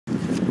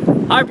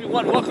Hi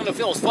everyone, welcome to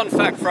Phil's Fun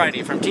Fact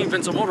Friday from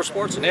Tvm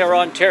Motorsports in Ayr,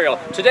 Ontario.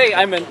 Today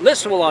I'm in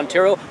Listowel,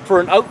 Ontario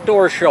for an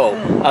outdoor show,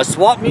 a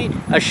swap meet,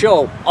 a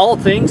show, all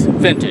things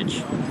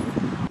vintage.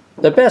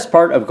 The best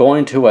part of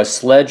going to a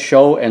sled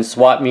show and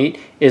swap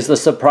meet is the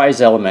surprise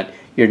element.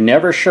 You're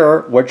never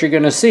sure what you're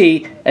going to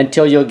see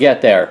until you'll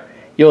get there.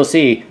 You'll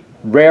see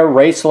rare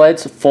race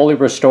sleds fully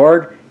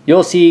restored,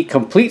 you'll see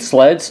complete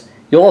sleds,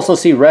 you'll also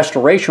see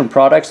restoration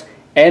products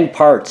and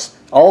parts.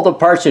 All the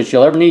parts that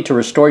you'll ever need to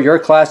restore your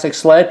classic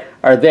sled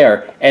are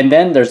there. And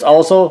then there's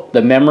also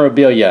the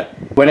memorabilia.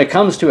 When it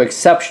comes to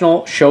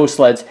exceptional show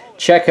sleds,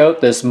 check out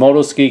this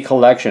Motoski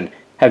collection.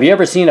 Have you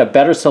ever seen a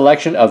better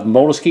selection of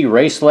Motoski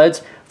race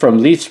sleds? From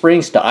leaf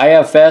springs to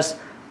IFS,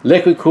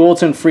 liquid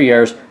cooleds and free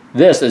airs,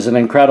 this is an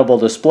incredible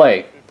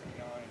display.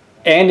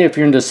 And if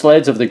you're into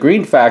sleds of the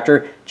green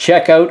factor,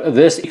 check out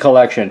this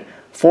collection.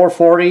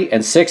 440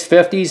 and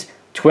 650s,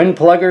 twin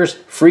pluggers,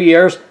 free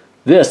airs.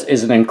 This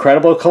is an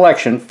incredible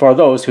collection for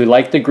those who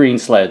like the green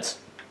sleds.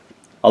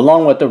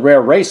 Along with the rare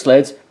race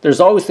sleds, there's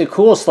always the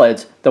cool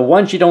sleds, the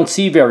ones you don't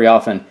see very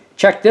often.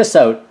 Check this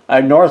out,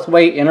 a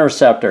Northway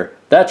Interceptor.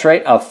 That's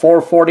right, a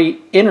 440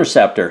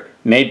 Interceptor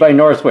made by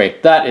Northway.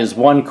 That is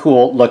one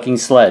cool looking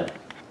sled.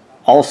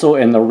 Also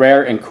in the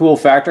rare and cool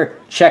factor,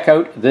 check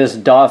out this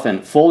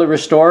Dolphin, fully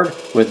restored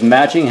with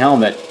matching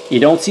helmet. You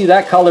don't see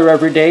that color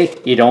every day,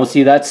 you don't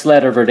see that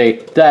sled every day.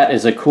 That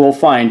is a cool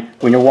find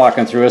when you're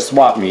walking through a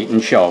swap meet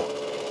and show.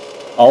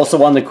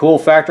 Also on the cool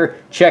factor,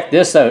 check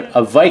this out,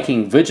 a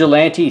Viking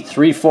Vigilante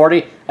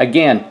 340.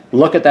 Again,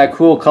 look at that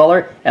cool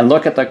color and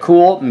look at the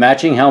cool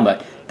matching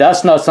helmet.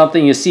 That's not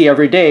something you see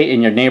every day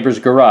in your neighbor's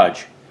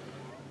garage.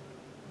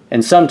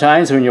 And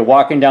sometimes when you're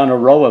walking down a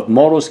row of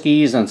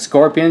Motoskis and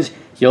Scorpions,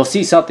 you'll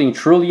see something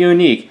truly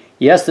unique.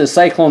 Yes, the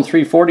Cyclone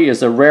 340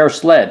 is a rare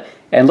sled,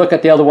 and look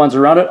at the other ones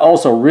around it,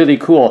 also really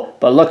cool,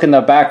 but look in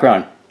the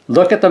background.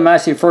 Look at the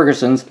Massey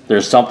Fergusons,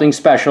 there's something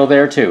special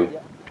there too.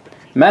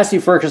 Massey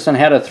Ferguson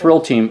had a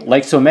thrill team,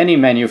 like so many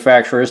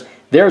manufacturers.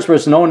 Theirs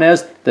was known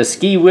as the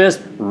Ski Whiz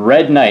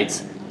Red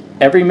Knights.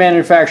 Every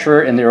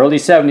manufacturer in the early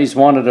 70s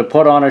wanted to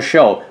put on a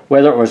show,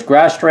 whether it was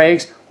grass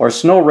drags or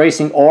snow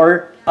racing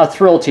or a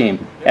thrill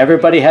team.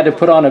 Everybody had to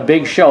put on a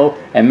big show,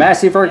 and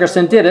Massey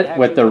Ferguson did it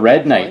with the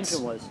Red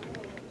Knights.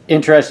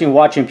 Interesting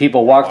watching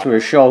people walk through a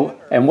show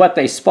and what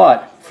they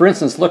spot. For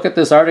instance, look at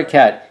this Arctic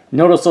Cat.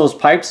 Notice those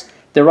pipes?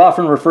 They're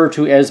often referred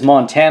to as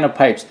Montana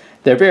pipes.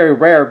 They're very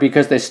rare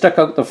because they stuck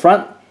out the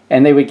front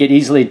and they would get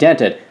easily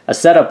dented. A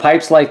set of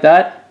pipes like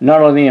that,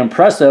 not only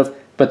impressive,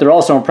 but they're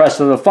also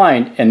impressive to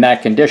find in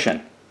that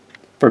condition.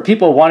 For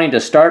people wanting to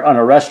start on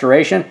a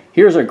restoration,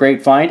 here's a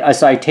great find, a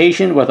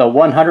Citation with a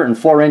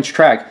 104-inch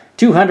track.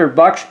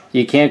 $200,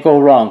 you can't go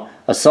wrong.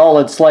 A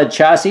solid sled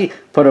chassis,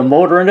 put a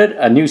motor in it,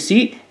 a new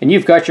seat, and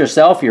you've got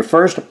yourself your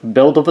first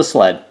build of a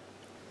sled.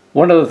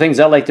 One of the things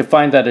I like to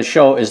find at a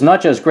show is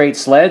not just great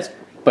sleds,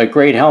 but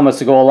great helmets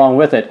to go along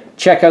with it.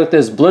 Check out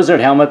this Blizzard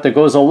helmet that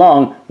goes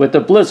along with the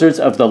Blizzards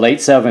of the late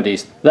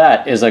 70s.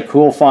 That is a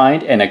cool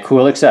find and a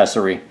cool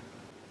accessory.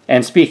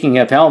 And speaking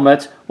of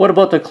helmets, what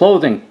about the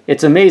clothing?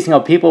 It's amazing how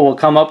people will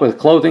come up with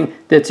clothing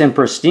that's in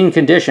pristine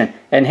condition.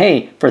 And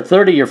hey, for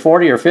 30 or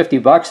 40 or 50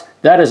 bucks,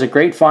 that is a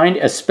great find,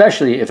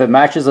 especially if it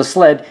matches a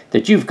sled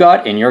that you've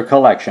got in your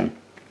collection.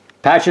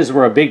 Patches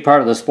were a big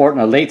part of the sport in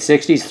the late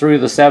 60s through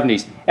the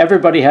 70s.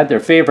 Everybody had their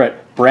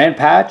favorite brand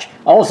patch,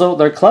 also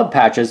their club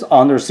patches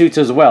on their suits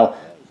as well.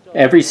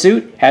 Every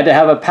suit had to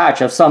have a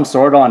patch of some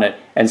sort on it,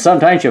 and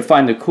sometimes you'll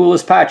find the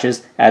coolest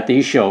patches at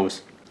these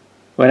shows.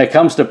 When it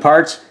comes to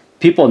parts,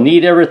 people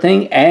need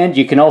everything, and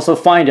you can also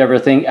find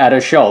everything at a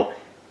show.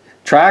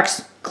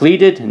 Tracks,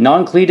 cleated,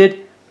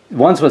 non-cleated,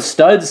 ones with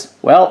studs,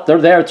 well,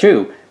 they're there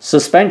too.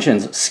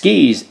 Suspensions,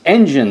 skis,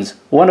 engines,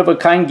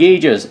 one-of-a-kind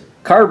gauges,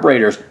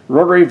 carburetors,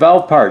 rotary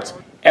valve parts.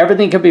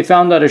 Everything can be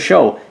found at a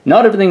show.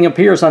 Not everything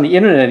appears on the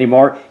internet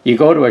anymore. You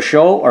go to a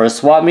show or a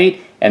swap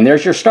meet, and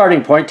there's your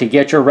starting point to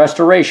get your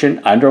restoration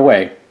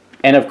underway.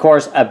 And of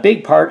course, a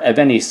big part of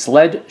any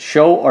sled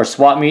show or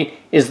swap meet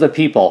is the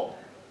people.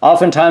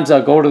 Oftentimes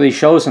I'll go to these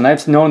shows and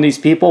I've known these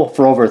people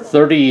for over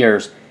 30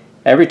 years.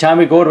 Every time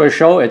we go to a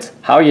show, it's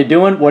how you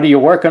doing? What are you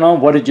working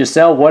on? What did you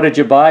sell? What did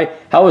you buy?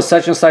 How is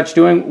such and such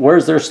doing?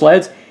 Where's their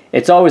sleds?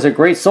 It's always a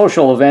great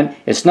social event.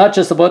 It's not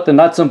just about the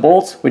nuts and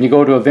bolts when you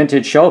go to a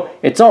vintage show.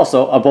 It's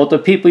also about the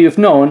people you've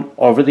known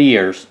over the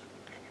years.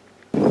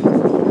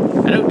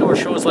 At outdoor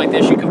shows like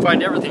this, you can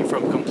find everything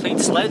from complete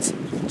sleds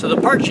to the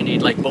parts you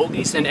need like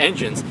bogies and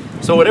engines.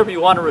 So whatever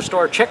you want to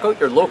restore, check out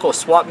your local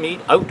swap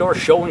meet, outdoor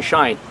show and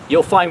shine.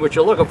 You'll find what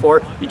you're looking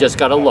for. You just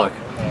gotta look.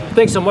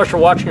 Thanks so much for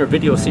watching our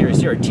video series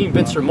here at Tvm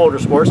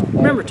Motorsports.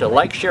 Remember to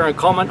like, share, and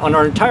comment on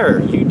our entire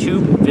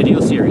YouTube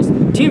video series.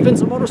 Tvm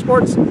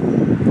Motorsports,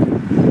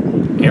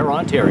 Ayr,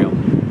 Ontario.